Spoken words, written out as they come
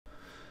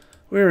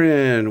We're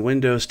in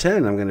Windows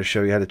 10. I'm going to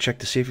show you how to check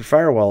to see if your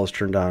firewall is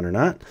turned on or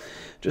not.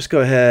 Just go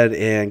ahead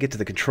and get to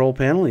the control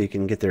panel. You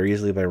can get there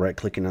easily by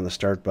right-clicking on the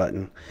Start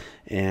button,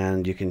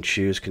 and you can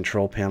choose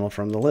Control Panel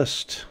from the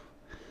list.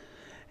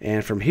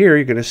 And from here,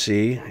 you're going to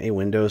see a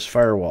Windows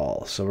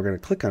Firewall. So we're going to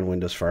click on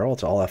Windows Firewall.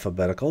 It's all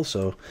alphabetical,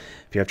 so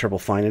if you have trouble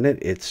finding it,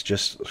 it's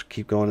just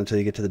keep going until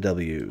you get to the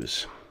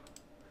W's.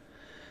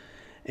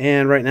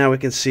 And right now we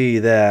can see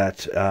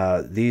that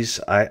these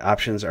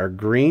options are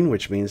green,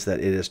 which means that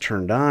it is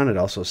turned on. It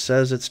also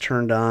says it's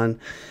turned on.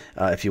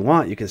 If you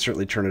want, you can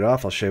certainly turn it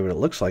off. I'll show you what it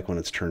looks like when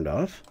it's turned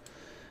off.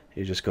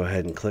 You just go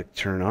ahead and click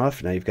Turn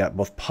Off. Now you've got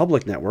both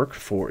public network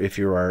for if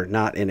you are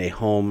not in a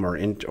home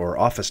or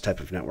office type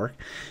of network.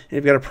 And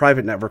you've got a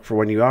private network for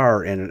when you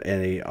are in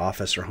an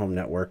office or home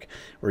network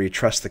where you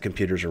trust the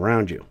computers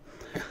around you.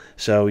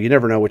 So you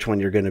never know which one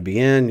you're going to be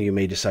in. You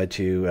may decide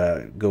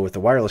to go with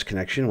the wireless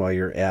connection while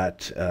you're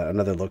at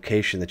another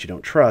location that you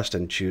don't trust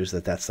and choose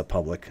that that's the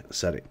public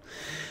setting.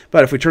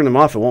 But if we turn them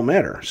off, it won't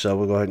matter. So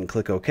we'll go ahead and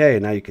click OK.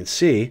 And now you can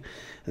see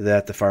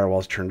that the firewall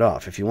is turned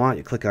off. If you want,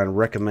 you click on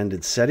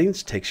Recommended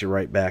Settings. Takes you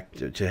right back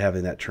to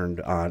having that turned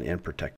on and protected.